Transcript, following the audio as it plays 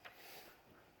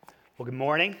Well, good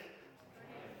morning.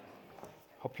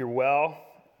 Hope you're well.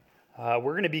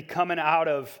 We're going to be coming out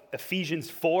of Ephesians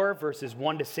 4, verses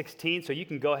 1 to 16, so you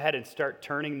can go ahead and start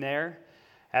turning there.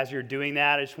 As you're doing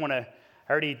that, I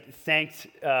already thanked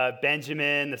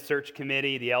Benjamin, the search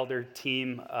committee, the elder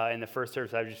team in the first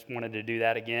service. I just wanted to do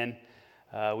that again.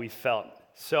 We felt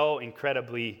so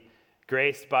incredibly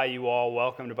graced by you all,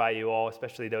 welcomed by you all,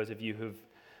 especially those of you who've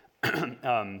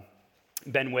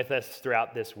been with us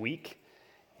throughout this week.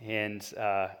 And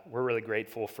we're really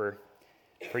grateful for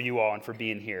you all and for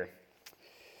being here.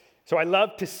 So I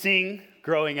loved to sing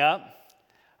growing up.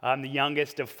 I'm the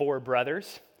youngest of four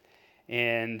brothers.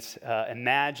 And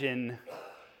imagine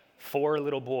four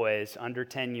little boys under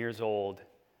 10 years old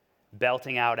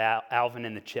belting out Alvin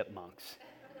and the Chipmunks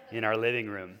in our living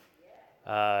room.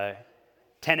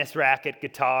 Tennis racket,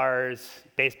 guitars,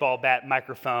 baseball bat,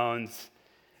 microphones.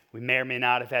 We may or may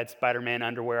not have had Spider-Man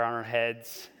underwear on our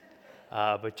heads.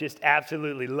 But just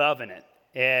absolutely loving it.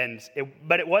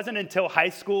 But it wasn't until high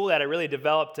school that I really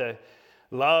developed a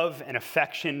love and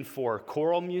affection for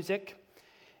choral music.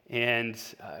 And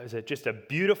it was just a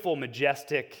beautiful,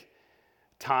 majestic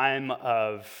time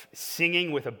of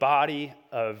singing with a body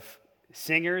of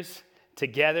singers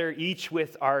together, each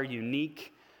with our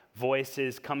unique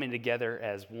voices coming together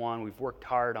as one. We've worked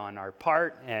hard on our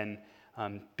part and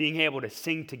being able to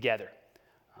sing together,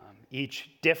 each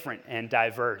different and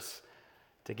diverse,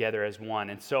 together as one.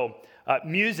 And so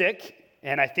music,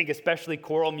 and I think especially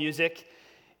choral music,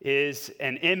 is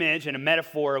an image and a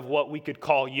metaphor of what we could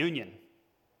call union.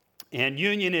 And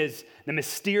union is the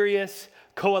mysterious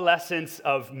coalescence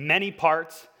of many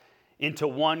parts into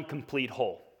one complete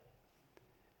whole.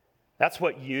 That's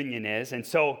what union is. And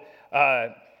so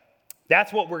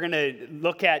that's what we're going to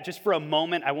look at just for a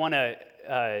moment. I want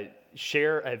to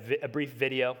share a brief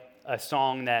video, a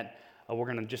song that we're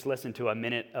going to just listen to a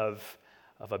minute of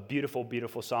a beautiful,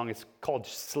 beautiful song. It's called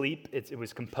Sleep. It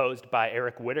was composed by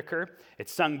Eric Whitaker.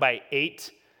 It's sung by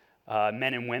 8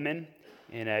 men and women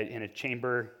in a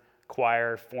chamber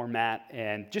choir format.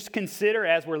 And just consider,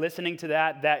 as we're listening to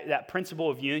that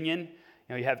principle of union,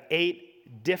 you have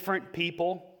 8 different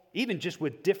people, even just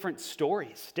with different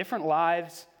stories, different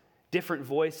lives, different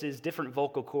voices, different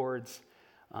vocal cords,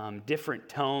 different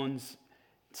tones,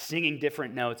 singing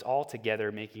different notes, all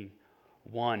together making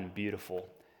one beautiful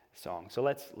song. So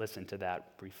let's listen to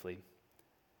that briefly.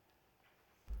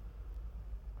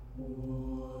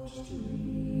 What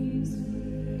dreams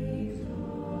make the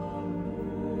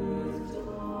earth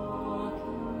dark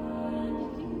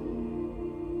and deep?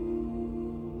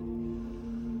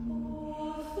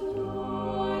 Of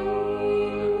flying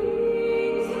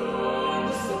wings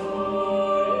and soaring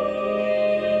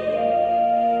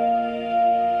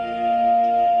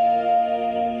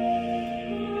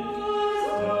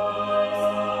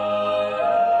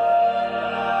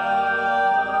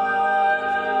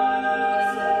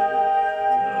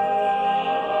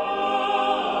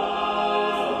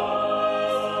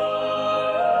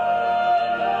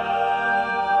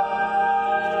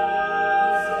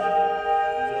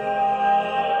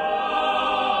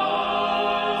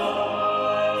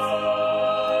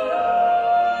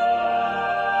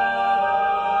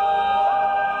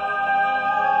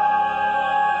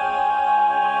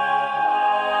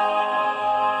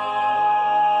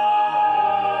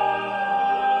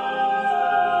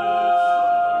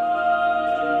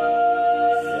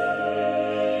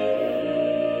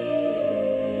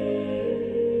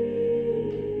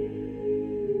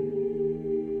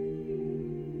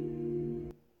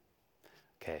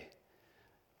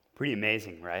Pretty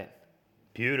amazing, right?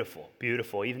 Beautiful,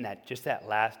 beautiful. Even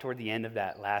toward the end of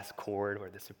that last chord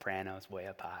where the soprano is way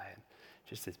up high.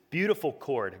 Just this beautiful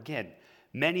chord. Again,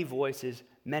 many voices,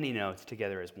 many notes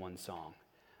together as one song.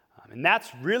 And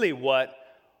that's really what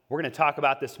we're going to talk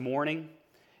about this morning.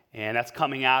 And that's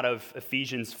coming out of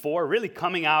Ephesians 4, really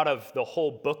coming out of the whole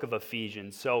book of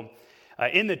Ephesians. So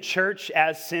in the church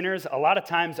as sinners, a lot of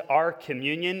times our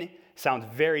communion sounds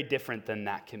very different than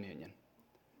that communion.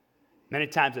 Many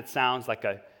times it sounds like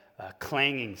a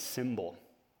clanging cymbal.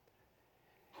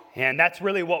 And that's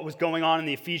really what was going on in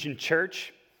the Ephesian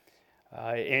church.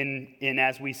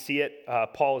 As we see it,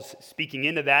 Paul is speaking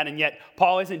into that. And yet,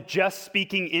 Paul isn't just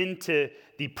speaking into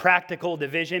the practical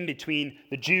division between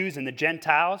the Jews and the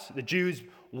Gentiles, the Jews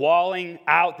walling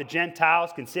out the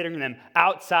Gentiles, considering them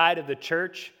outside of the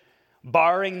church,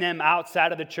 barring them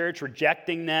outside of the church,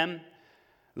 rejecting them,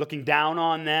 looking down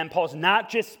on them. Paul's not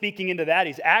just speaking into that,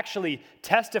 he's actually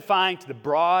testifying to the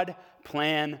broad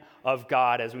plan of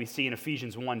God, as we see in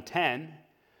Ephesians 1:10,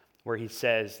 where he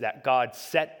says that God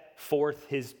set forth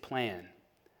his plan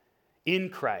in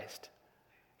Christ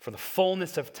for the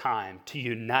fullness of time to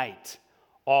unite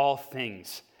all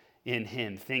things in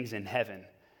him, things in heaven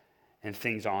and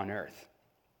things on earth.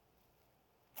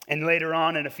 And later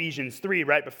on in Ephesians 3,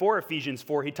 right before Ephesians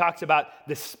 4, he talks about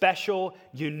the special,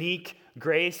 unique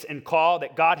grace and call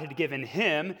that God had given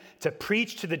him to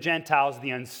preach to the Gentiles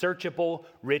the unsearchable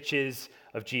riches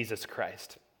of Jesus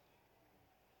Christ.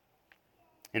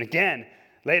 And again,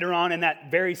 later on in that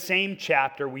very same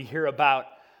chapter, we hear about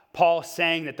Paul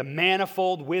saying that the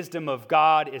manifold wisdom of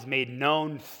God is made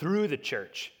known through the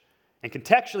church. And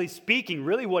contextually speaking,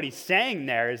 really what he's saying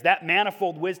there is that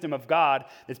manifold wisdom of God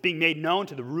that's being made known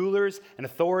to the rulers and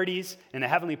authorities in the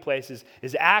heavenly places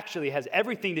has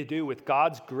everything to do with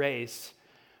God's grace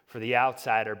for the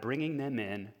outsider, bringing them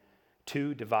in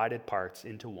two divided parts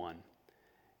into one,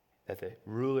 that the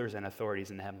rulers and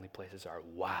authorities in the heavenly places are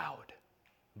wowed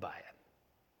by it.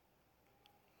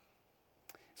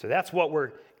 So that's what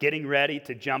we're getting ready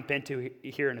to jump into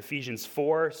here in Ephesians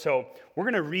 4. So we're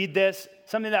going to read this.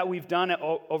 Something that we've done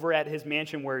over at his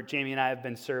mansion where Jamie and I have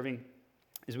been serving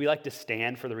is we like to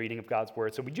stand for the reading of God's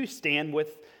word. So would you stand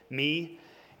with me?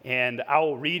 And I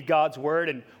will read God's word.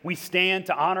 And we stand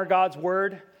to honor God's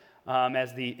word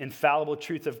as the infallible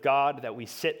truth of God that we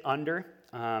sit under.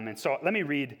 And so let me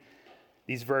read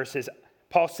these verses.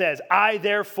 Paul says, I,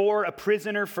 therefore, a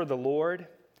prisoner for the Lord,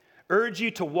 urge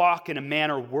you to walk in a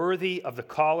manner worthy of the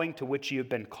calling to which you have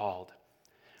been called,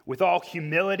 with all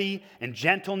humility and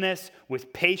gentleness,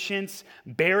 with patience,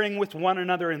 bearing with one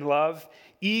another in love,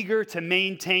 eager to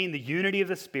maintain the unity of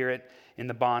the Spirit in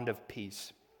the bond of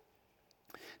peace.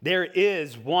 There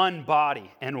is one body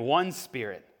and one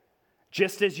Spirit,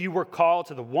 just as you were called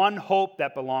to the one hope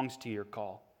that belongs to your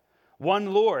call.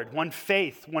 One Lord, one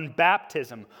faith, one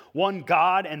baptism, one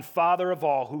God and Father of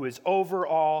all, who is over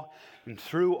all and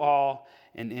through all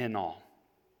and in all.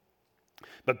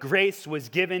 But grace was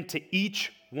given to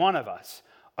each one of us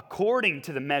according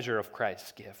to the measure of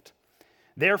Christ's gift.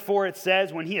 Therefore it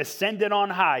says, when he ascended on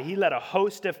high, he led a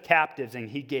host of captives and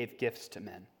he gave gifts to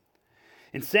men.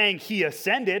 In saying he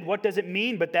ascended, what does it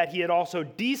mean but that he had also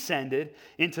descended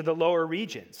into the lower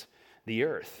regions, the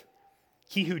earth?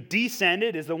 He who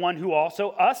descended is the one who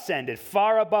also ascended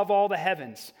far above all the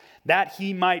heavens, that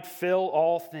he might fill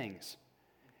all things.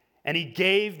 And he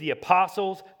gave the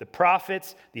apostles, the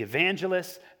prophets, the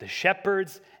evangelists, the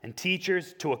shepherds, and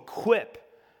teachers to equip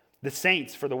the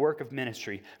saints for the work of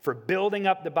ministry, for building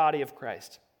up the body of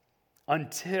Christ,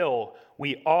 until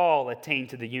we all attain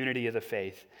to the unity of the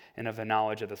faith and of the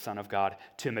knowledge of the Son of God,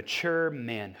 to mature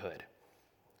manhood,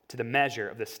 to the measure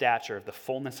of the stature of the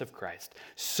fullness of Christ,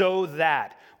 so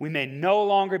that we may no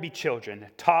longer be children,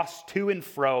 tossed to and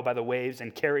fro by the waves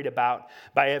and carried about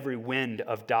by every wind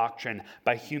of doctrine,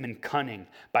 by human cunning,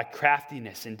 by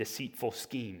craftiness and deceitful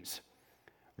schemes.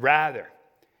 Rather,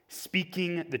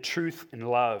 speaking the truth in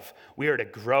love, we are to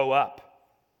grow up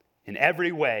in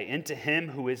every way into him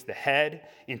who is the head,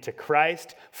 into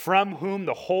Christ, from whom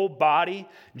the whole body,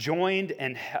 joined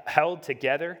and held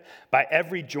together by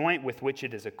every joint with which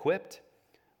it is equipped,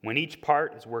 when each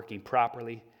part is working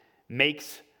properly,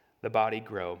 makes the body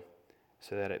grow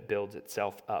so that it builds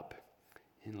itself up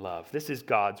in love. This is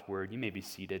God's word. You may be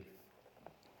seated.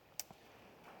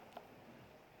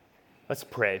 Let's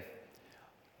pray.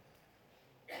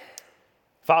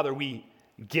 Father, we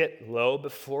get low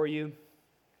before you.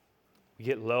 We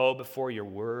get low before your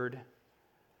word,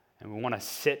 and we want to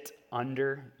sit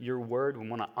under your word. We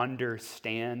want to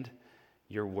understand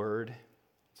your word.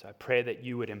 So I pray that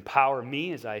you would empower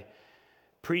me as I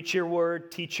preach your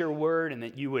word, teach your word, and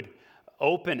that you would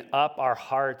open up our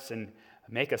hearts and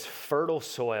make us fertile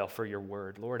soil for your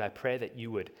word. Lord, I pray that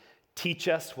you would teach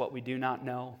us what we do not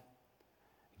know,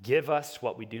 give us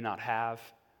what we do not have,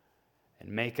 and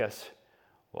make us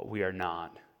what we are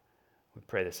not. We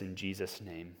pray this in Jesus'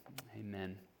 name.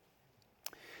 Amen.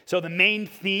 So the main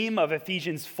theme of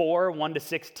Ephesians 4,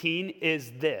 1-16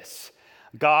 is this.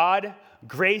 God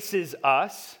graces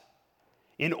us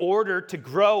in order to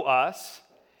grow us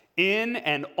in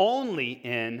and only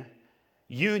in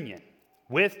union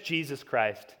with Jesus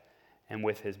Christ and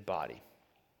with his body.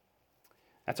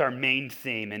 That's our main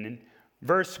theme. And in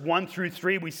verse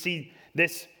 1-3, we see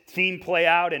this theme play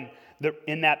out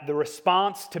in that the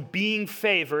response to being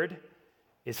favored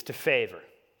is to favor.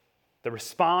 The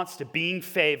response to being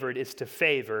favored is to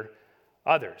favor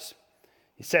others.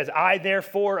 He says, I,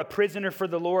 therefore, a prisoner for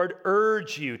the Lord,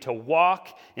 urge you to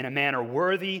walk in a manner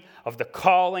worthy of the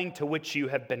calling to which you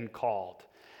have been called.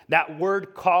 That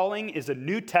word calling is a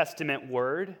New Testament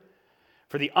word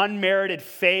for the unmerited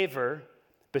favor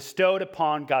bestowed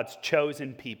upon God's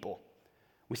chosen people.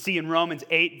 We see in Romans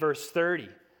 8, verse 30,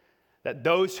 that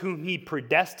those whom he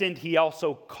predestined, he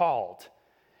also called.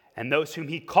 And those whom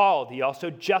he called, he also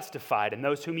justified. And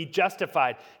those whom he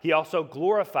justified, he also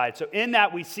glorified. So in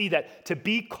that we see that to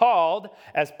be called,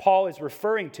 as Paul is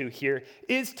referring to here,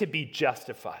 is to be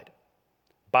justified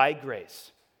by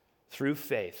grace through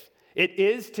faith. It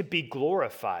is to be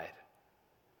glorified.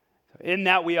 In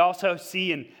that we also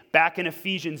see back in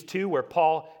Ephesians 2 where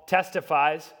Paul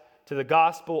testifies to the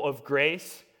gospel of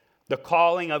grace, the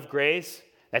calling of grace,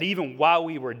 that even while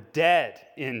we were dead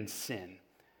in sin,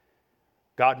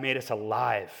 God made us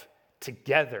alive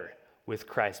together with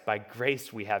Christ. By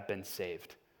grace we have been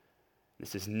saved.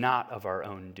 This is not of our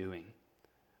own doing.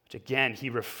 Which again, he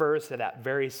refers to that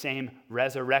very same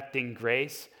resurrecting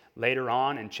grace later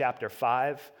on in chapter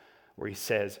 5, where he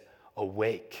says,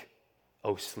 "Awake,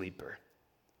 O sleeper,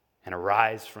 and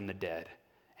arise from the dead,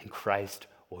 and Christ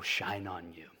will shine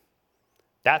on you."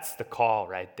 That's the call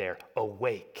right there.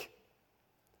 Awake.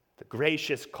 The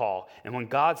gracious call. And when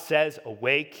God says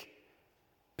awake,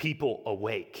 people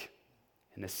awake.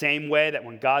 In the same way that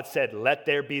when God said, "Let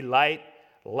there be light,"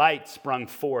 light sprung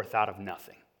forth out of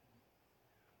nothing.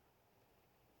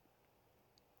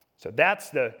 So that's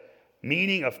the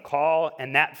meaning of call,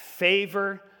 and that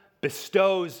favor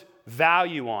bestows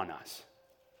value on us.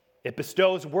 It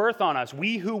bestows worth on us.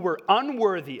 We who were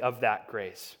unworthy of that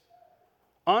grace,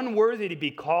 unworthy to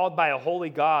be called by a holy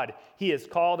God, he has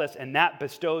called us, and that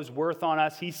bestows worth on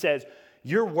us. He says,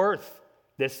 you're worth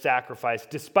this sacrifice,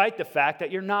 despite the fact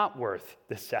that you're not worth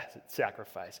this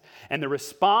sacrifice. And the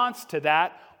response to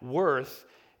that worth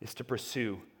is to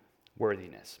pursue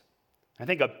worthiness. I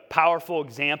think a powerful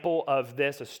example of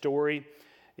this, a story,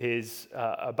 is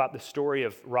about the story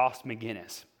of Ross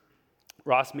McGinnis.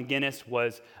 Ross McGinnis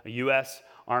was a U.S.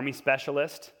 Army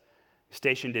specialist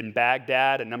stationed in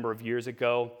Baghdad a number of years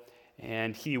ago,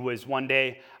 and he was one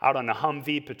day out on a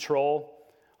Humvee patrol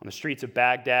on the streets of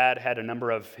Baghdad, had a number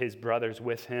of his brothers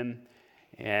with him,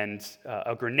 and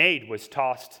a grenade was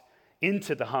tossed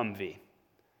into the Humvee,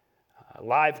 a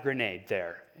live grenade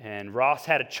there, and Ross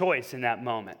had a choice in that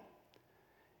moment.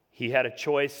 He had a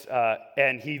choice,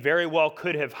 and he very well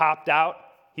could have hopped out.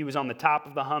 He was on the top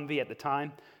of the Humvee at the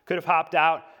time. Could have hopped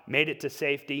out, made it to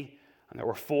safety. And there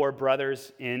were 4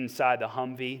 brothers inside the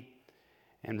Humvee.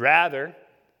 And rather,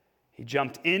 he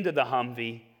jumped into the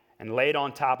Humvee and laid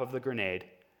on top of the grenade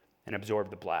and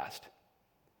absorbed the blast.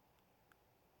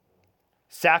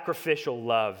 Sacrificial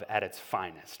love at its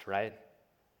finest, right?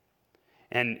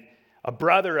 And a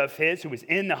brother of his who was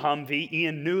in the Humvee,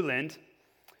 Ian Newland,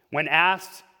 when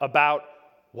asked about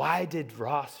why did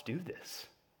Ross do this,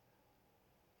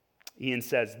 Ian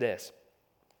says this: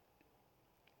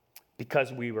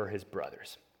 because we were his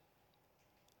brothers,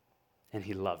 and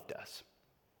he loved us.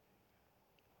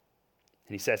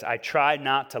 And he says, I try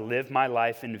not to live my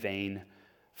life in vain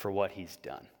for what he's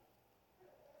done.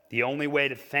 The only way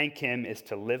to thank him is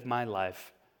to live my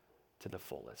life to the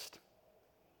fullest.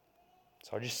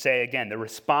 So I'll just say again, the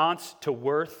response to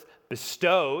worth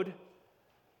bestowed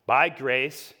by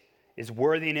grace is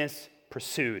worthiness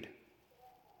pursued.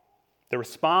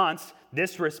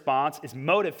 This response is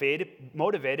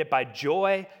motivated by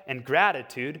joy and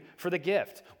gratitude for the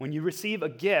gift. When you receive a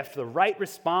gift, the right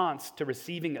response to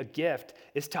receiving a gift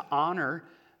is to honor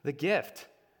the gift.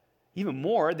 Even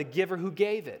more, the giver who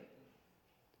gave it.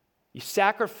 You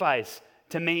sacrifice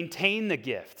to maintain the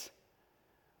gift.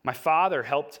 My father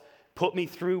helped put me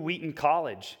through Wheaton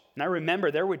College. And I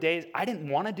remember there were days I didn't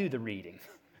want to do the reading.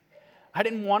 I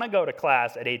didn't want to go to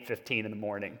class at 8:15 in the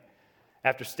morning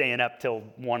after staying up till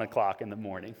 1 o'clock in the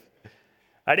morning.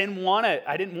 I didn't want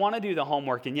to do the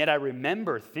homework, and yet I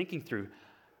remember thinking through,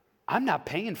 I'm not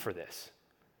paying for this.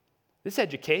 This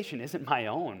education isn't my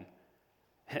own.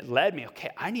 And it led me,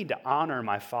 okay, I need to honor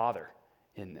my father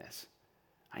in this.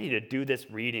 I need to do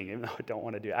this reading, even though I don't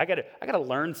want to do it. I got to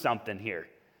learn something here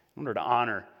in order to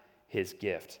honor his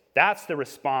gift. That's the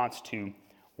response to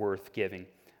worth given.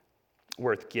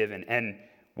 And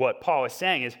what Paul is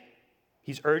saying is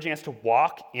he's urging us to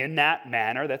walk in that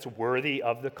manner that's worthy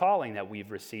of the calling that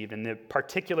we've received. And the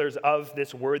particulars of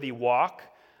this worthy walk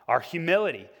are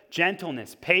humility,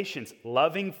 gentleness, patience,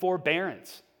 loving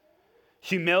forbearance.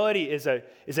 Humility is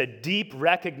a deep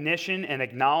recognition and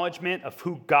acknowledgement of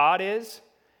who God is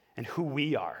and who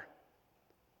we are.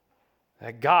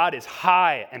 That God is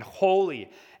high and holy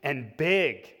and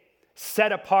big,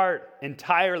 set apart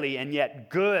entirely, and yet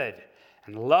good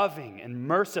and loving and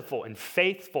merciful and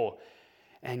faithful,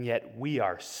 and yet we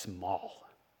are small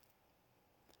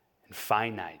and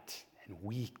finite and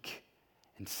weak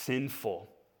and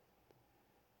sinful,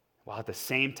 while at the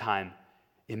same time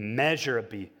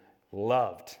immeasurably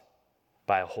loved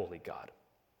by a holy God.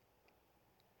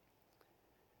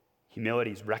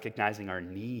 Humility is recognizing our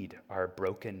need, our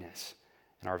brokenness,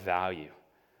 and our value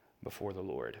before the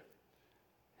Lord.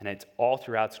 And it's all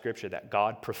throughout Scripture that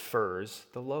God prefers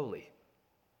the lowly.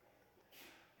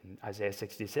 In Isaiah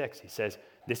 66, he says,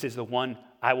 "This is the one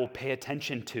I will pay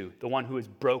attention to, the one who is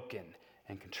broken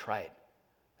and contrite."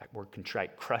 That word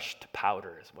contrite, crushed to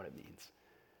powder is what it means.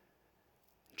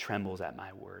 Trembles at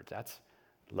my words. That's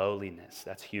lowliness.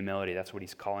 That's humility. That's what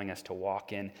he's calling us to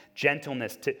walk in.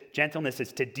 Gentleness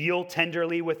is to deal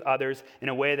tenderly with others in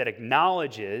a way that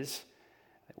acknowledges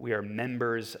that we are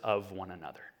members of one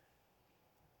another.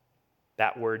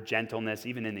 That word gentleness,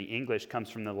 even in the English, comes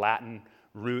from the Latin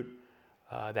root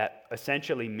that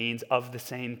essentially means of the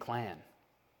same clan.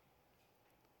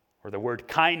 Or the word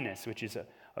kindness, which is a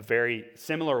very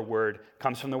similar word,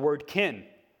 comes from the word kin.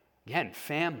 Again,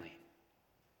 family.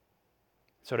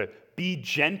 So to be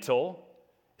gentle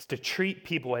is to treat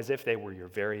people as if they were your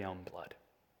very own blood.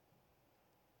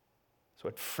 That's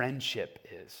what friendship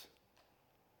is.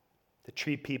 To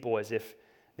treat people as if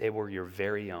they were your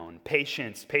very own.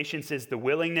 Patience is the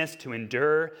willingness to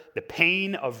endure the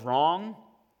pain of wrong,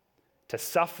 to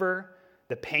suffer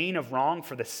the pain of wrong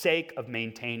for the sake of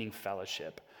maintaining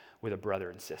fellowship with a brother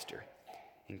and sister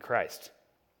in Christ.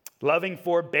 Loving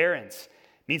forbearance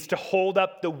means to hold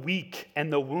up the weak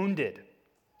and the wounded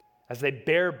as they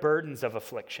bear burdens of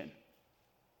affliction.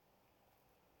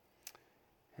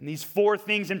 And these four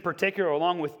things in particular,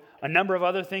 along with a number of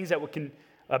other things that can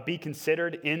be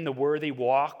considered in the worthy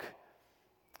walk,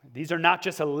 these are not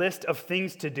just a list of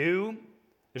things to do.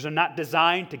 These are not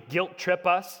designed to guilt trip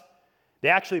us. They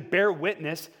actually bear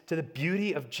witness to the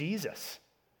beauty of Jesus.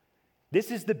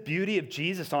 This is the beauty of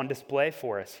Jesus on display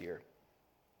for us here.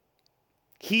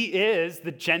 He is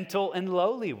the gentle and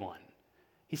lowly one.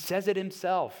 He says it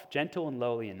himself, gentle and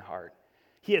lowly in heart.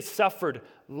 He has suffered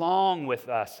long with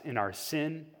us in our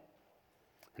sin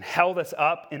and held us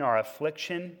up in our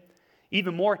affliction.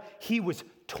 Even more, he was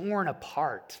torn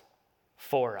apart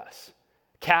for us,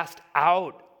 cast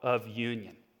out of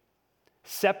union,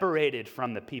 separated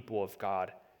from the people of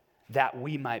God, that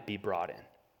we might be brought in.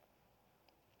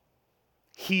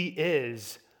 He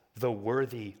is the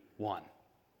worthy one.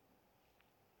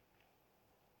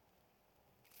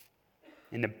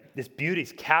 And this beauty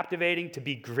is captivating. To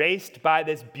be graced by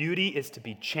this beauty is to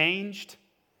be changed.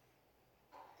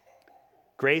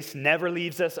 Grace never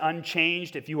leaves us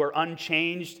unchanged. If you are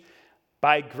unchanged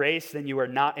by grace, then you are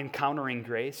not encountering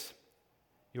grace.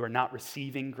 You are not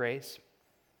receiving grace.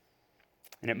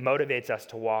 And it motivates us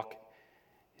to walk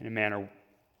in a manner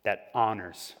that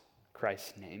honors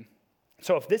Christ's name.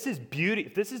 So if this is beauty,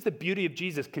 if this is the beauty of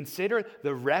Jesus, consider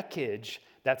the wreckage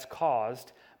that's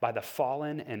caused by the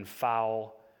fallen and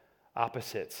foul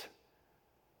opposites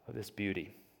of this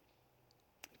beauty.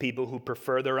 People who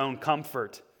prefer their own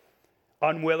comfort,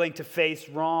 unwilling to face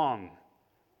wrong,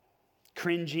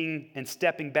 cringing and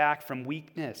stepping back from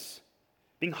weakness,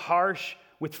 being harsh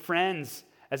with friends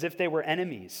as if they were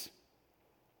enemies.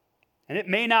 And it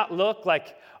may not look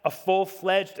like a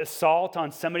full-fledged assault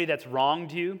on somebody that's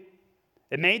wronged you.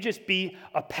 It may just be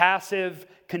a passive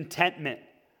contentment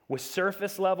with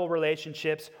surface-level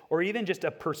relationships, or even just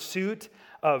a pursuit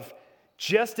of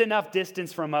just enough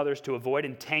distance from others to avoid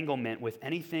entanglement with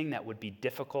anything that would be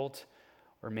difficult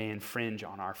or may infringe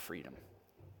on our freedom.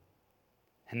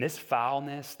 And this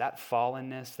foulness, that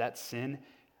fallenness, that sin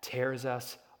tears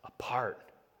us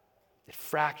apart. It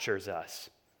fractures us.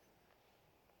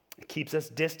 It keeps us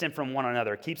distant from one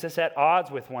another. It keeps us at odds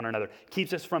with one another. It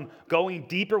keeps us from going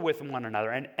deeper with one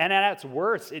another. And at its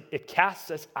worst, it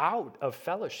casts us out of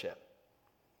fellowship.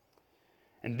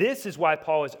 And this is why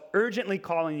Paul is urgently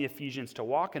calling the Ephesians to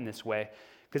walk in this way,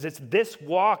 because it's this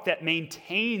walk that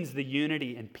maintains the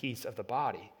unity and peace of the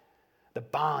body, the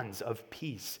bonds of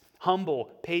peace.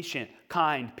 Humble, patient,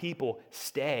 kind people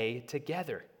stay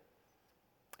together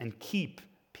and keep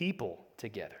people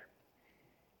together.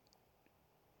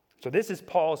 So this is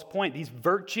Paul's point. These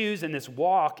virtues and this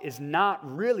walk is not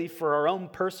really for our own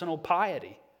personal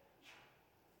piety.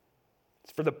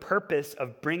 It's for the purpose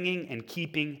of bringing and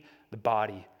keeping the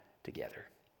body together.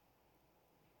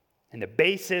 And the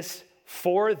basis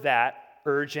for that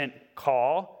urgent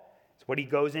call is what he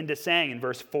goes into saying in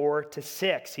verse 4 to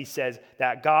 6. He says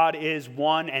that God is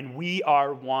one and we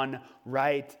are one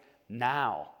right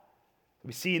now.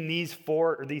 We see in these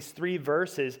three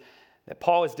verses that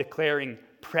Paul is declaring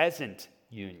present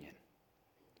union.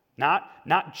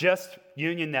 Not just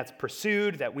union that's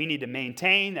pursued, that we need to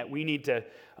maintain, that we need to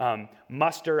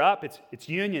muster up. It's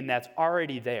union that's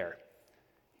already there.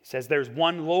 He says there's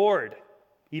one Lord,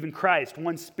 even Christ,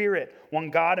 one Spirit, one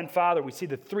God and Father. We see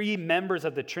the three members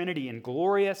of the Trinity in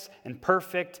glorious and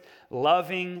perfect,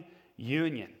 loving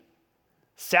union,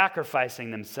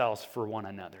 sacrificing themselves for one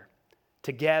another.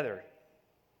 Together,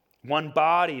 one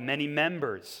body, many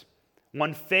members,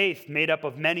 one faith made up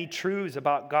of many truths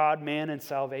about God, man, and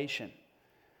salvation.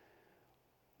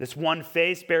 This one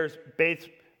faith bears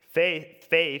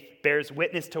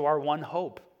witness to our one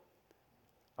hope,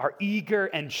 our eager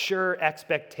and sure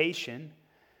expectation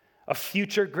of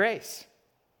future grace,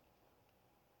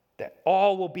 that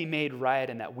all will be made right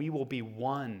and that we will be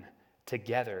one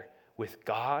together with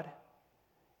God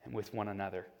and with one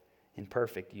another in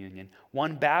perfect union.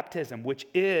 One baptism, which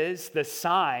is the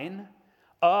sign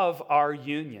of our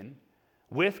union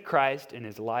with Christ in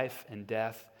his life and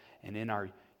death and in our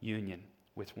union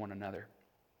with one another.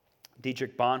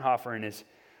 Dietrich Bonhoeffer, in his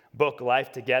book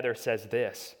Life Together, says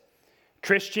this: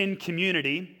 Christian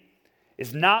community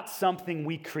is not something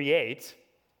we create,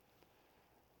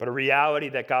 but a reality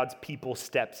that God's people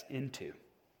steps into.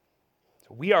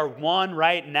 So we are one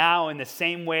right now in the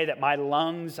same way that my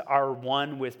lungs are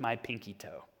one with my pinky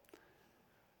toe,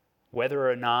 whether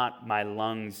or not my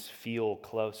lungs feel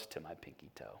close to my pinky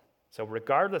toe. So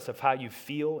regardless of how you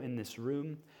feel in this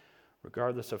room,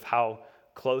 regardless of how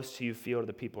close you feel to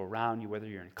the people around you, whether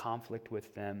you're in conflict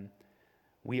with them,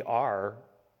 we are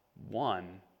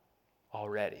one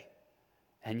already.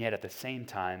 And yet at the same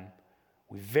time,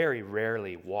 we very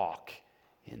rarely walk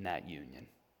in that union.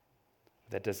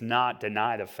 That does not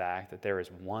deny the fact that there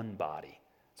is one body.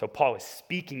 So Paul is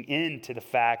speaking into the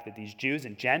fact that these Jews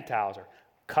and Gentiles are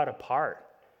cut apart.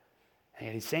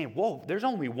 And he's saying, whoa, there's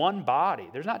only one body.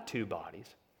 There's not two bodies.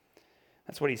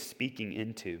 That's what he's speaking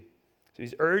into. So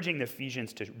he's urging the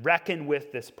Ephesians to reckon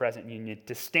with this present union,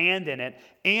 to stand in it,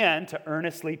 and to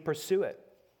earnestly pursue it.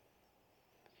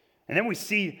 And then we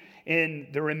see in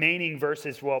the remaining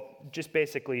verses, well, just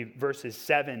basically verses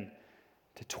 7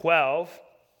 to 12,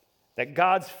 that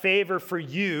God's favor for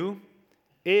you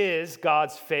is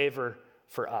God's favor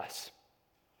for us.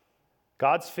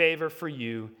 God's favor for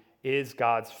you is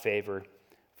God's favor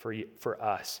for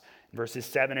us. In verses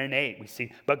 7 and 8, we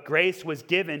see, but grace was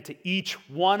given to each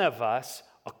one of us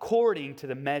according to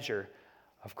the measure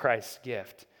of Christ's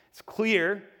gift. It's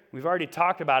clear, we've already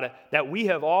talked about it, that we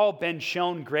have all been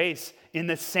shown grace in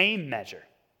the same measure.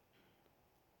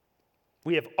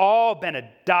 We have all been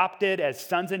adopted as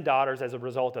sons and daughters as a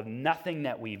result of nothing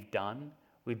that we've done.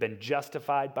 We've been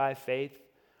justified by faith.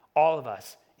 All of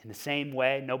us in the same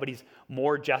way. Nobody's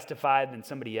more justified than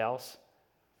somebody else.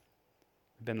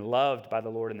 We've been loved by the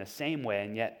Lord in the same way.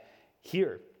 And yet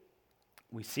here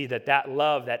we see that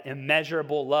love, that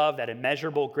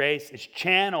immeasurable grace is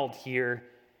channeled here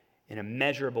in a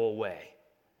measurable way,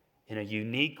 in a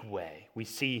unique way. We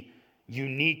see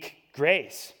unique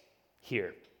grace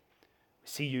here. We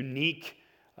see unique,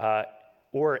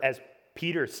 or as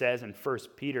Peter says in 1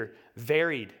 Peter,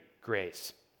 varied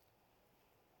grace.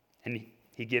 And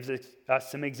he gives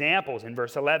us some examples in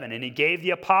verse 11. And he gave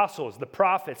the apostles, the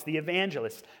prophets, the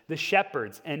evangelists, the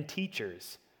shepherds, and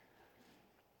teachers.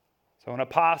 So an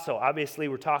apostle, obviously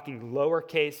we're talking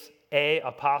lowercase a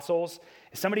apostles,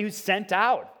 is somebody who's sent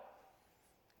out.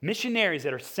 Missionaries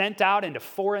that are sent out into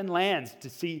foreign lands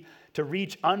to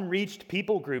reach unreached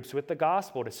people groups with the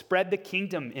gospel, to spread the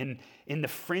kingdom in the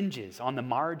fringes, on the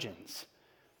margins,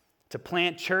 to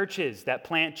plant churches,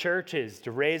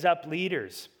 to raise up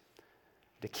leaders,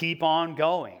 to keep on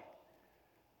going.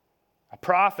 A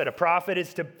prophet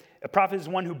is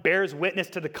one who bears witness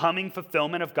to the coming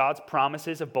fulfillment of God's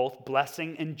promises of both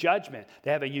blessing and judgment.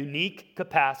 They have a unique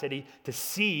capacity to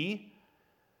see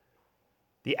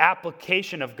the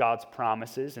application of God's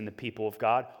promises in the people of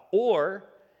God, or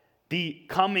the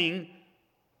coming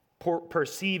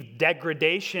perceived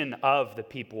degradation of the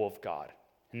people of God.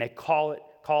 And they call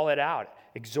it out,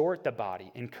 exhort the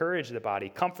body, encourage the body,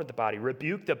 comfort the body,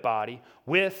 rebuke the body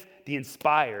with the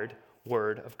inspired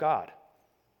word of God.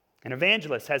 An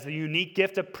evangelist has the unique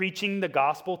gift of preaching the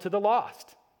gospel to the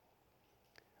lost.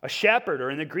 A shepherd, or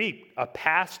in the Greek, a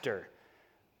pastor,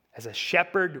 as a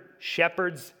shepherd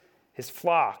shepherds his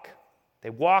flock. They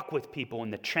walk with people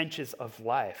in the trenches of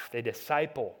life. They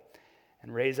disciple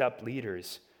and raise up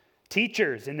leaders.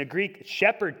 Teachers, in the Greek,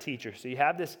 shepherd teachers. So you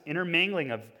have this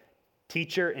intermingling of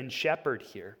teacher and shepherd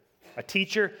here. A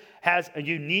teacher has a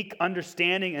unique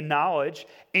understanding and knowledge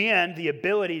and the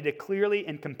ability to clearly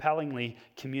and compellingly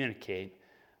communicate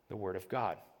the Word of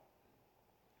God.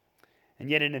 And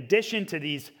yet, in addition to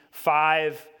these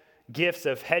 5 gifts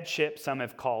of headship, some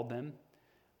have called them,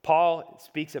 Paul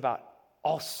speaks about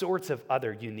all sorts of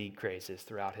other unique graces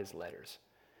throughout his letters.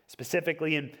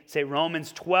 Specifically in, say,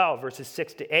 Romans 12, verses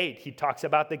 6 to 8, he talks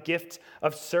about the gift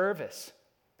of service,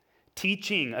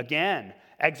 teaching, again,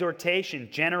 exhortation,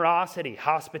 generosity,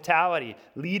 hospitality,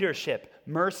 leadership,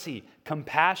 mercy,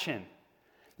 compassion.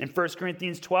 In 1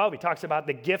 Corinthians 12, he talks about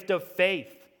the gift of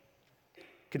faith.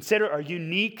 Consider our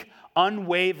unique,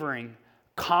 unwavering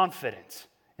confidence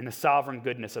in the sovereign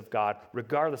goodness of God,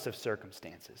 regardless of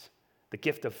circumstances. The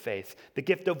gift of faith. The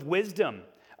gift of wisdom,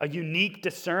 a unique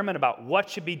discernment about what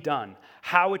should be done,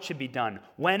 how it should be done,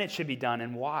 when it should be done,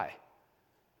 and why.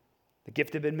 The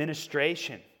gift of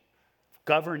administration,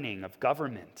 governing, of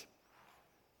government.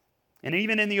 And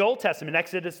even in the Old Testament,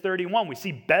 Exodus 31, we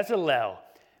see Bezalel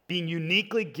being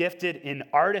uniquely gifted in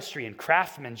artistry and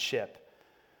craftsmanship,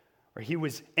 where he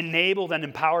was enabled and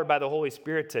empowered by the Holy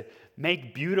Spirit to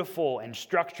make beautiful and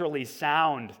structurally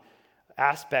sound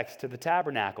aspects to the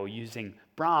tabernacle using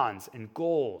bronze and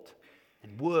gold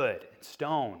and wood and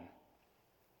stone.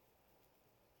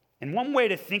 And one way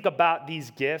to think about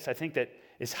these gifts, I think that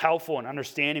is helpful in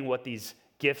understanding what these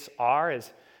gifts are,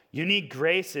 is unique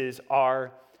graces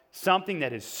are something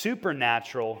that is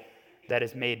supernatural that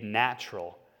is made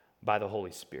natural by the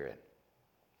Holy Spirit.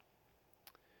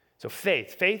 So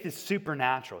faith is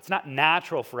supernatural. It's not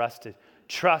natural for us to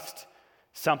trust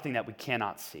something that we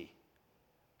cannot see.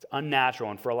 It's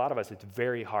unnatural, and for a lot of us, it's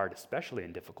very hard, especially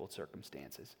in difficult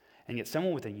circumstances. And yet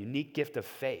someone with a unique gift of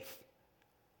faith,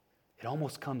 it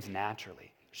almost comes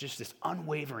naturally. There's just this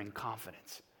unwavering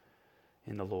confidence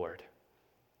in the Lord.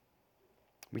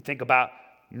 We think about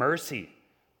mercy.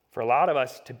 For a lot of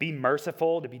us, to be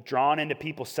merciful, to be drawn into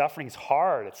people's suffering is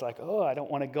hard. It's like, oh, I don't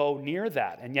want to go near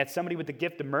that. And yet somebody with the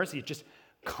gift of mercy, it just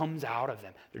comes out of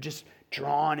them. They're just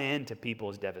drawn into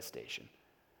people's devastation.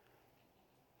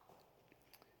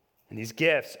 And these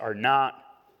gifts are not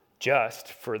just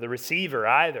for the receiver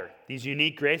either. These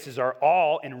unique graces are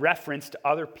all in reference to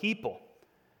other people.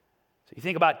 So you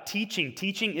think about teaching.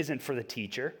 Teaching isn't for the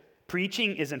teacher.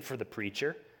 Preaching isn't for the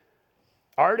preacher.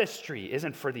 Artistry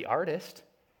isn't for the artist.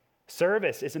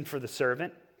 Service isn't for the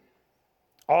servant.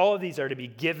 All of these are to be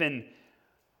given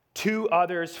to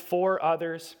others, for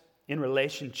others, in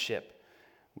relationship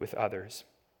with others,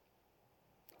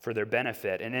 for their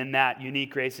benefit. And in that,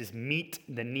 unique graces meet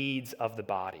the needs of the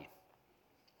body.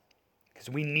 Because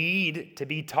we need to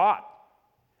be taught.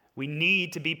 We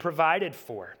need to be provided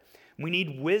for. We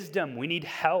need wisdom. We need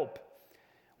help.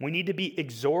 We need to be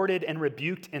exhorted and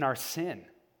rebuked in our sin.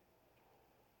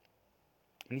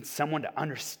 We need someone to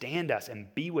understand us and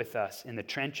be with us in the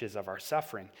trenches of our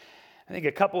suffering. I think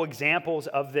a couple examples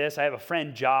of this. I have a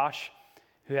friend, Josh,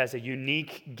 who has a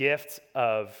unique gift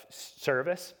of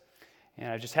service. And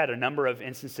I've just had a number of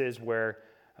instances where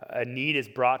a need is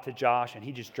brought to Josh and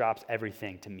he just drops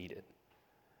everything to meet it.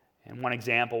 And one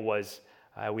example was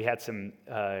we had some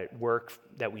work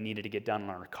that we needed to get done on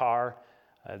our car.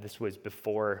 This was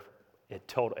before it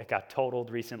got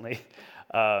totaled recently.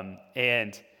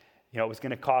 It was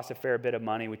going to cost a fair bit of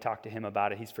money. We talked to him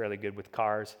about it. He's fairly good with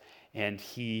cars. And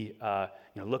he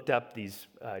looked up these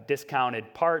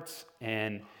discounted parts,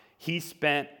 and he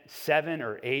spent 7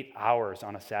 or 8 hours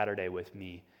on a Saturday with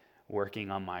me working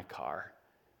on my car,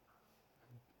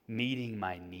 meeting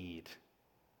my need,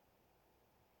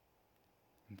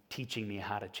 teaching me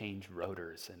how to change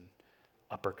rotors and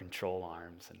upper control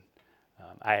arms. And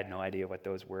I had no idea what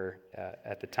those were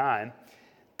at the time.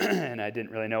 And I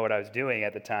didn't really know what I was doing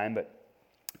at the time, but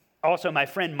also my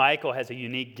friend Michael has a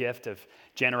unique gift of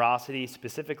generosity,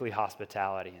 specifically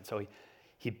hospitality. And so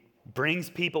he brings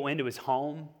people into his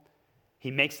home. He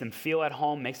makes them feel at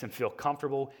home, makes them feel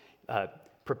comfortable,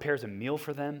 prepares a meal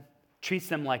for them, treats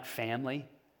them like family,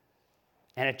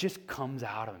 and it just comes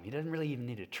out of him. He doesn't really even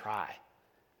need to try.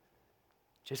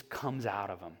 It just comes out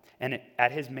of him. And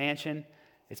at his mansion,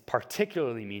 it's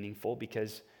particularly meaningful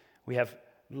because we have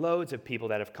loads of people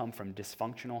that have come from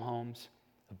dysfunctional homes,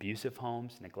 abusive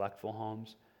homes, neglectful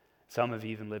homes. Some have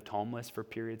even lived homeless for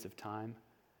periods of time.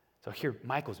 So here,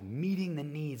 Michael's meeting the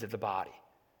needs of the body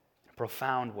in a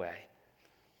profound way.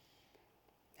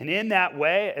 And in that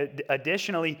way,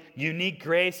 additionally, unique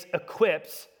grace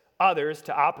equips others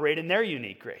to operate in their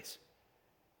unique grace.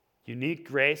 Unique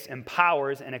grace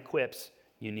empowers and equips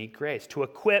unique grace. To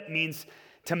equip means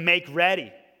to make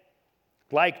ready.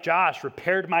 Like Josh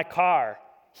repaired my car,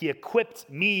 he equipped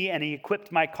me and he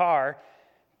equipped my car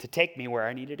to take me where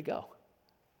I needed to go.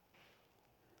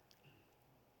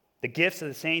 The gifts of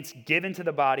the saints given to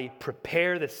the body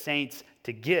prepare the saints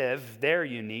to give their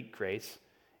unique grace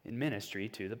in ministry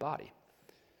to the body.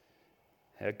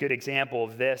 A good example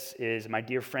of this is my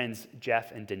dear friends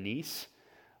Jeff and Denise.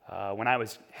 When I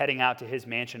was heading out to his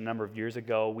mansion a number of years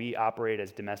ago, we operate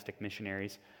as domestic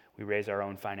missionaries. We raise our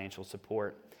own financial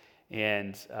support.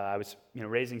 And I was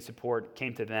raising support,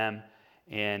 came to them,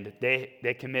 and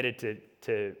they committed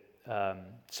to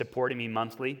supporting me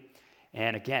monthly.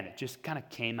 And again, it just kind of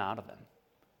came out of them,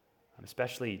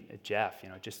 especially Jeff,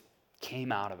 it just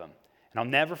came out of him. And I'll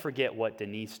never forget what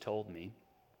Denise told me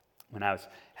when I was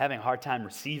having a hard time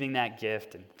receiving that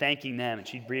gift and thanking them. And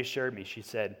she reassured me. She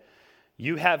said,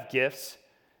 "You have gifts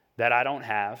that I don't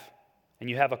have, and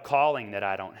you have a calling that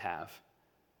I don't have.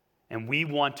 And we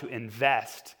want to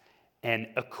invest and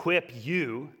equip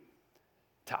you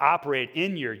to operate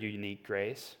in your unique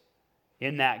grace,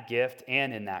 in that gift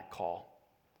and in that call."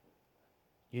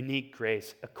 Unique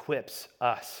grace equips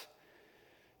us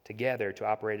together to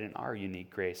operate in our unique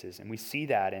graces. And we see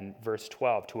that in verse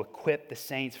 12, to equip the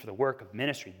saints for the work of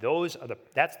ministry.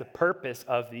 That's the purpose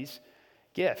of these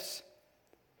gifts.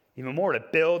 Even more, to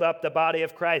build up the body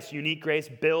of Christ. Unique grace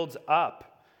builds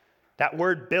up. That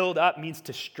word build up means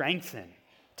to strengthen,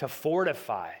 to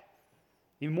fortify.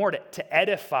 Even more, to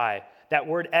edify. That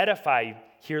word edify, you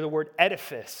hear the word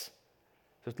edifice.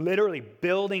 So it's literally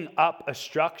building up a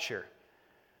structure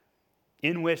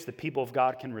in which the people of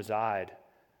God can reside.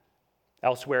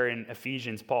 Elsewhere in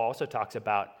Ephesians, Paul also talks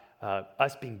about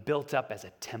us being built up as a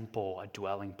temple, a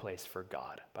dwelling place for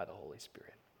God by the Holy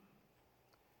Spirit.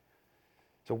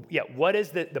 So what is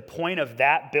the point of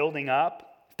that building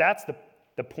up? If that's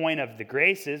the point of the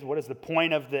graces, what is the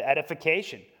point of the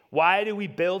edification? Why do we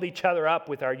build each other up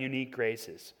with our unique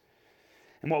graces?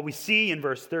 And what we see in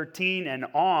verse 13 and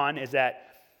on is that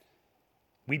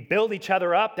we build each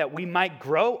other up that we might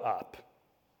grow up.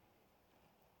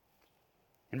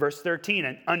 In verse 13,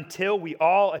 and until we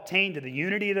all attain to the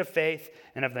unity of the faith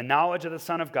and of the knowledge of the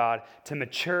Son of God, to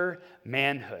mature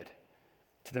manhood,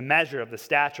 to the measure of the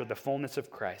stature of the fullness of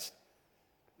Christ.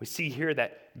 We see here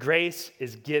that grace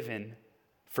is given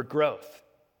for growth.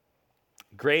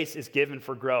 Grace is given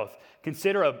for growth.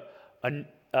 Consider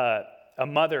a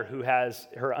mother who has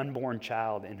her unborn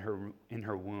child in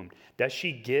her womb. Does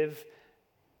she give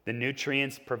the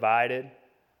nutrients provided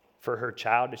for her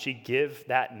child? Does she give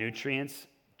that nutrients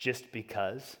just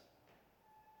because?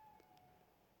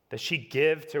 Does she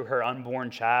give to her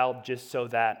unborn child just so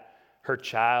that her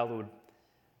child would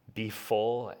be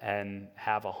full and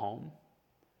have a home?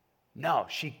 No,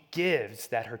 she gives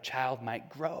that her child might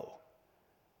grow.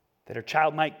 That her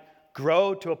child might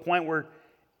grow to a point where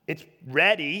it's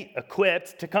ready,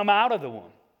 equipped to come out of the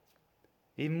womb.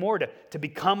 Even more, to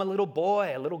become a little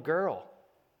boy, a little girl.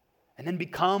 And then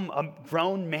become a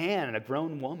grown man and a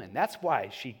grown woman. That's why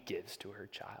she gives to her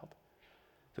child.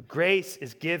 So grace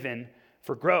is given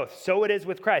for growth. So it is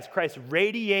with Christ. Christ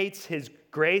radiates his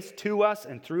grace to us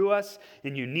and through us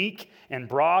in unique and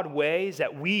broad ways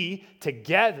that we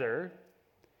together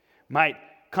might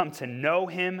come to know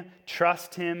him,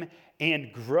 trust him,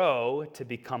 and grow to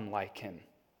become like him.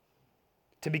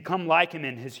 To become like him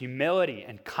in his humility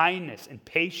and kindness and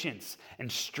patience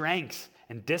and strength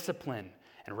and discipline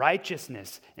and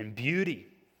righteousness and beauty,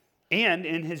 and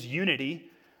in his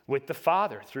unity with the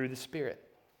Father through the Spirit.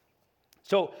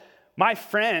 So my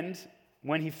friend,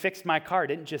 when he fixed my car,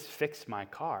 didn't just fix my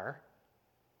car.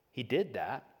 He did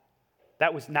that.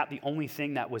 That was not the only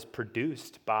thing that was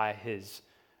produced by his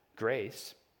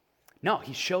grace. No,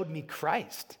 he showed me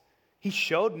Christ. He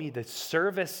showed me the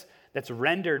service that's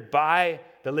rendered by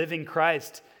the living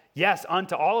Christ, yes,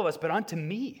 unto all of us, but unto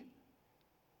me.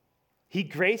 He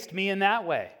graced me in that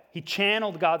way. He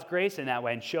channeled God's grace in that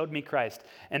way and showed me Christ.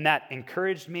 And that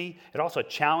encouraged me. It also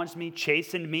challenged me,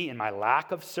 chastened me in my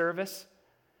lack of service,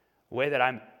 a way that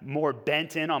I'm more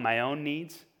bent in on my own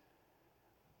needs.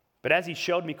 But as he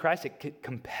showed me Christ, it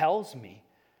compels me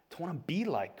to want to be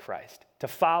like Christ, to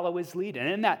follow his lead. And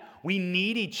in that, we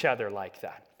need each other like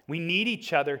that. We need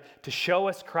each other to show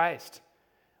us Christ.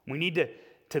 We need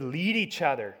to lead each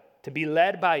other, to be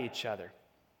led by each other.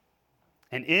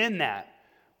 And in that,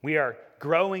 we are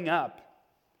growing up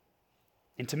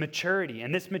into maturity.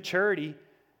 And this maturity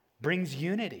brings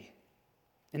unity.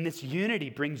 And this unity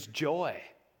brings joy.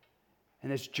 And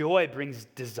this joy brings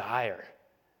desire.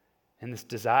 And this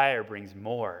desire brings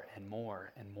more and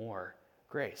more and more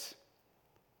grace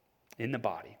in the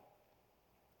body.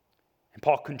 And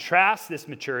Paul contrasts this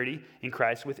maturity in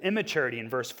Christ with immaturity in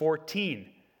verse 14.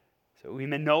 So we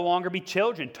may no longer be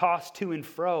children, tossed to and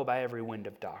fro by every wind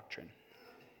of doctrine.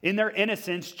 In their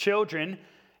innocence, children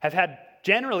have had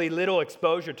generally little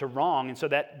exposure to wrong, and so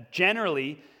that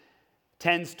generally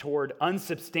tends toward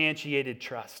unsubstantiated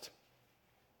trust.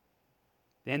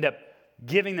 They end up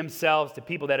giving themselves to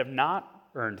people that have not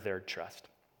earned their trust.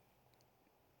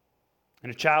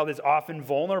 And a child is often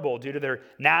vulnerable due to their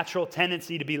natural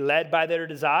tendency to be led by their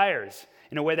desires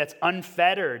in a way that's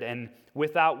unfettered and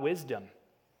without wisdom.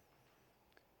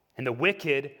 And the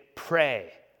wicked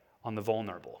prey on the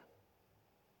vulnerable.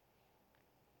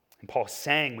 And Paul's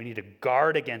saying we need to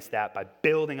guard against that by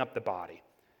building up the body,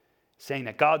 saying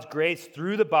that God's grace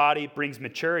through the body brings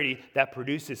maturity that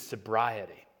produces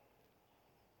sobriety.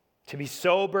 To be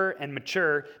sober and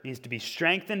mature means to be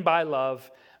strengthened by love,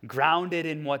 grounded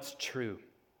in what's true,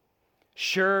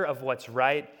 sure of what's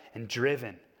right, and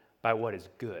driven by what is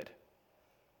good.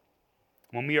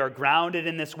 When we are grounded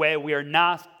in this way, we are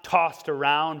not tossed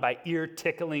around by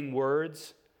ear-tickling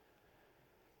words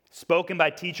spoken by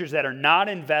teachers that are not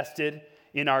invested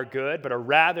in our good, but are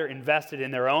rather invested in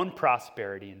their own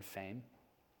prosperity and fame.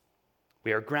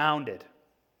 We are grounded.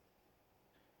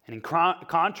 And in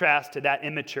contrast to that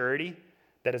immaturity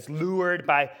that is lured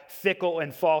by fickle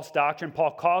and false doctrine,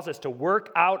 Paul calls us to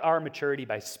work out our maturity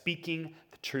by speaking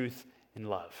the truth in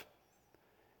love.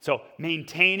 So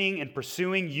maintaining and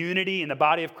pursuing unity in the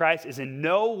body of Christ is in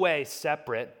no way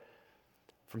separate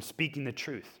from speaking the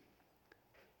truth.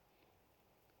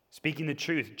 Speaking the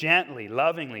truth gently,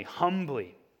 lovingly,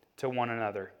 humbly to one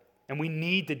another. And we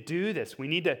need to do this. We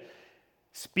need to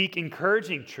speak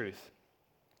encouraging truth,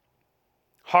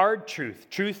 hard truth,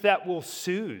 truth that will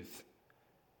soothe,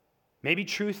 maybe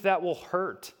truth that will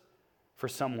hurt for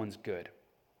someone's good.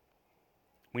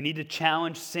 We need to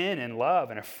challenge sin in love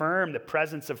and affirm the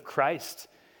presence of Christ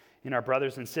in our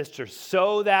brothers and sisters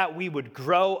so that we would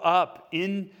grow up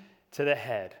into the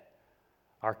head,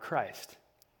 our Christ,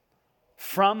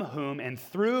 from whom and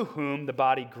through whom the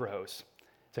body grows.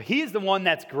 So he is the one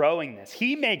that's growing this.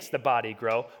 He makes the body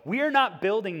grow. We are not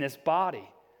building this body.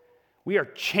 We are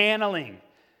channeling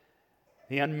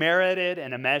the unmerited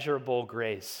and immeasurable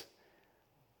grace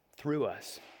through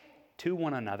us to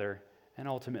one another and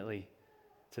ultimately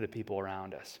to the people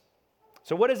around us.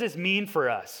 So what does this mean for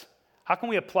us? How can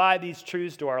we apply these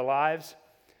truths to our lives?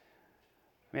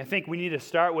 I think we need to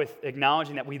start with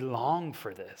acknowledging that we long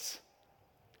for this.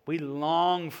 We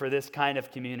long for this kind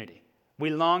of community.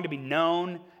 We long to be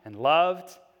known and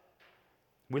loved.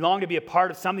 We long to be a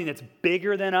part of something that's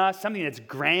bigger than us, something that's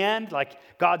grand, like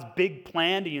God's big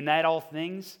plan to unite all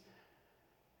things.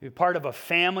 Be part of a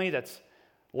family that's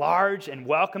large and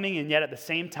welcoming, and yet at the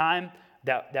same time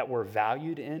that we're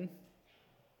valued in.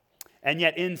 And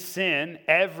yet in sin,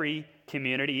 every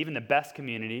community, even the best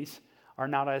communities, are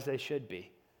not as they should be.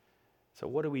 So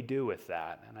what do we do with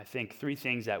that? And I think three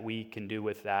things that we can do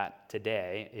with that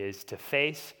today is to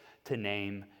face, to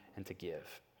name, and to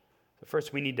give. So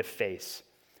first, we need to face.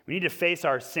 We need to face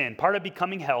our sin. Part of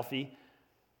becoming healthy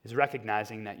is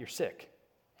recognizing that you're sick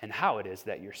and how it is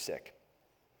that you're sick.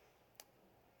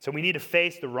 So we need to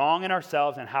face the wrong in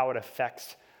ourselves and how it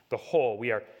affects the whole.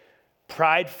 We are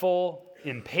prideful,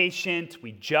 impatient,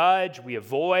 we judge, we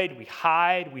avoid, we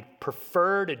hide, we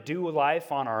prefer to do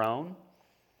life on our own.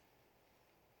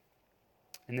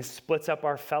 And this splits up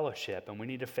our fellowship, and we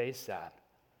need to face that.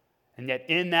 And yet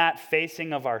in that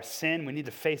facing of our sin, we need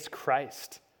to face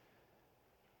Christ.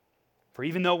 For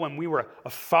even though when we were a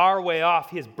far way off,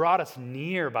 he has brought us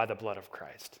near by the blood of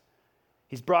Christ.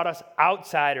 He's brought us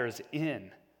outsiders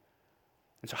in.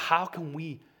 And so how can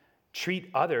we treat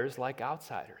others like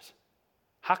outsiders?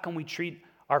 How can we treat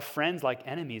our friends like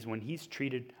enemies when he's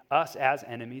treated us as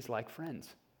enemies like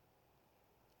friends?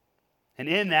 And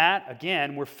in that,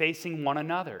 again, we're facing one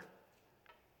another.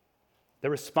 The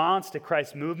response to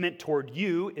Christ's movement toward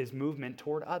you is movement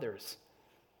toward others.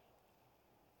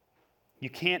 You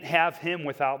can't have him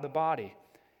without the body.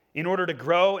 In order to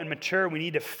grow and mature, we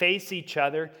need to face each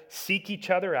other, seek each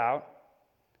other out.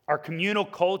 Our communal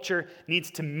culture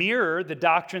needs to mirror the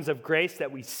doctrines of grace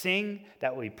that we sing,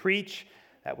 that we preach,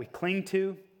 that we cling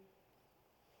to.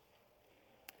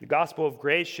 The gospel of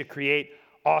grace should create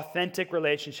authentic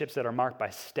relationships that are marked by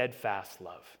steadfast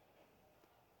love.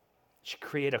 It should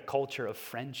create a culture of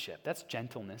friendship. That's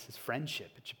gentleness, it's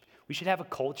friendship. We should have a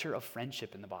culture of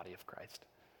friendship in the body of Christ.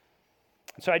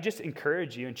 So I just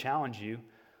encourage you and challenge you,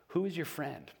 who is your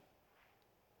friend?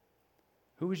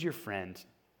 Who is your friend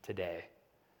today?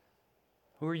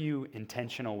 Who are you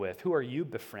intentional with? Who are you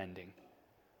befriending?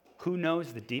 Who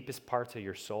knows the deepest parts of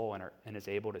your soul and is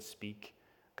able to speak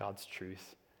God's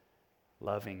truth,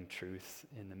 loving truth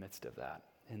in the midst of that,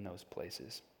 in those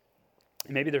places?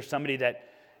 And maybe there's somebody that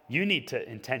you need to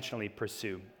intentionally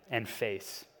pursue and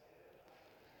face.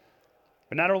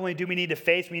 But not only do we need to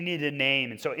face, we need to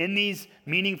name. And so in these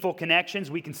meaningful connections,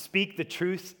 we can speak the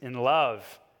truth in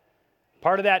love.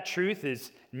 Part of that truth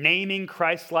is naming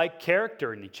Christ-like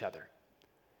character in each other.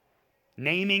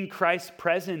 Naming Christ's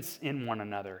presence in one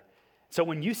another. So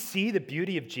when you see the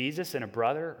beauty of Jesus in a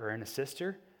brother or in a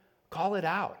sister, call it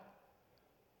out.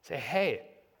 Say, hey,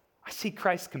 I see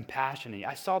Christ's compassion in you.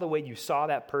 I saw the way you saw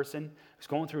that person who was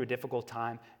going through a difficult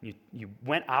time. And you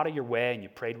went out of your way and you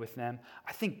prayed with them.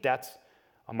 I think that's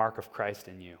a mark of Christ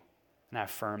in you, and I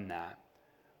affirm that.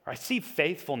 Or I see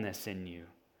faithfulness in you,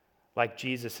 like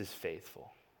Jesus is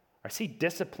faithful. Or I see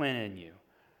discipline in you.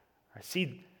 Or I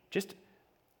see just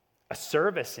a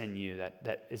service in you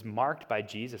that is marked by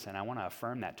Jesus, and I want to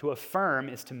affirm that. To affirm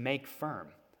is to make firm.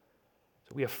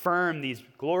 So we affirm these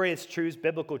glorious truths,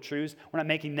 biblical truths. We're not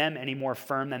making them any more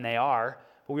firm than they are,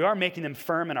 but we are making them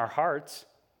firm in our hearts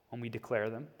when we declare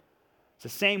them. It's the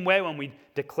same way when we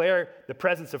declare the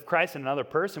presence of Christ in another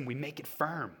person, we make it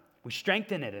firm. We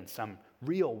strengthen it in some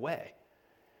real way.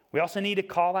 We also need to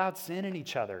call out sin in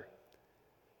each other,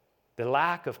 the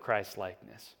lack of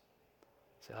Christ-likeness.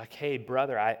 Say like, hey,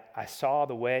 brother, I saw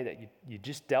the way that you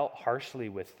just dealt harshly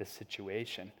with this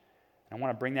situation. I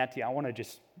want to bring that to you. I want to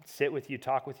just sit with you,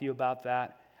 talk with you about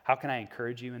that. How can I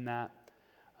encourage you in that?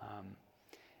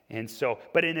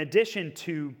 But in addition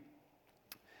to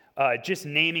just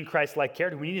naming Christ-like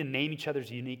character, we need to name each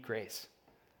other's unique grace.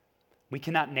 We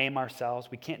cannot name ourselves.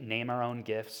 We can't name our own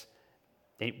gifts.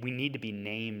 We need to be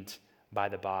named by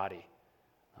the body.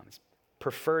 It's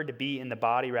preferred to be in the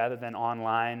body rather than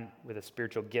online with a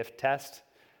spiritual gift test.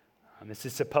 This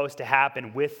is supposed to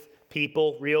happen with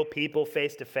people, real people,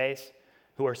 face to face,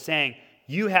 who are saying,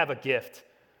 you have a gift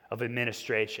of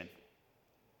administration.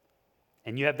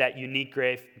 And you have that unique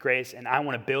grace, and I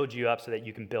want to build you up so that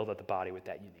you can build up the body with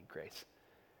that unique grace.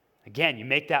 Again, you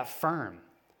make that firm.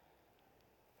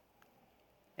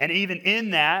 And even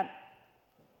in that,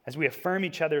 as we affirm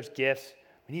each other's gifts,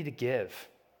 we need to give.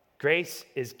 Grace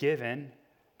is given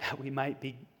that we might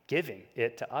be giving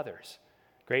it to others.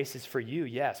 Grace is for you,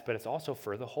 yes, but it's also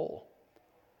for the whole.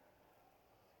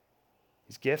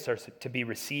 These gifts are to be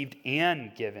received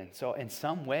and given. So in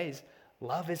some ways,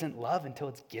 love isn't love until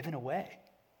it's given away.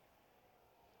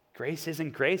 Grace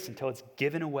isn't grace until it's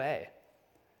given away.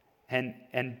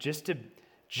 And just to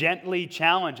gently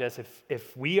challenge us,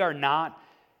 if we are not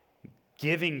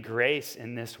giving grace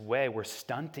in this way, we're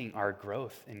stunting our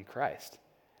growth in Christ.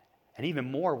 And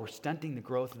even more, we're stunting the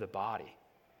growth of the body.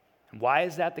 And why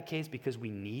is that the case? Because we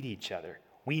need each other.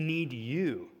 We need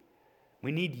you.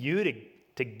 We need you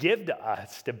to give to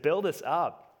us, to build us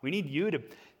up. We need you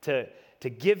to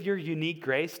give your unique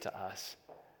grace to us.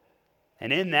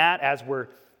 And in that, as we're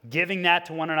giving that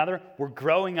to one another, we're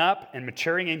growing up and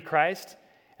maturing in Christ.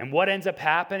 And what ends up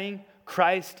happening?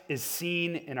 Christ is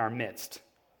seen in our midst.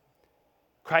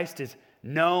 Christ is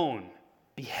known,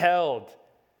 beheld,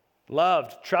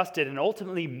 loved, trusted, and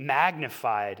ultimately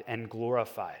magnified and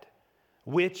glorified,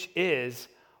 which is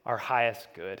our highest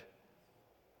good.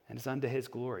 And it's unto his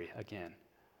glory again.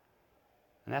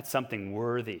 And that's something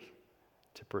worthy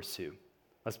to pursue.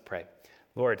 Let's pray.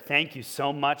 Lord, thank you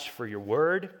so much for your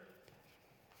word.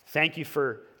 Thank you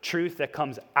for truth that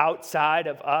comes outside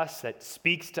of us, that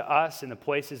speaks to us in the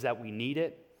places that we need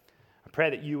it. I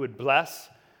pray that you would bless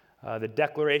the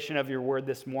declaration of your word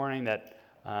this morning, that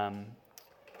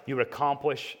you would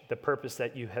accomplish the purpose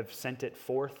that you have sent it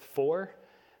forth for,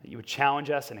 that you would challenge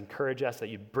us and encourage us, that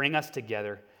you'd bring us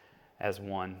together as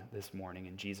one this morning.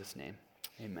 In Jesus' name,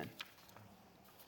 amen.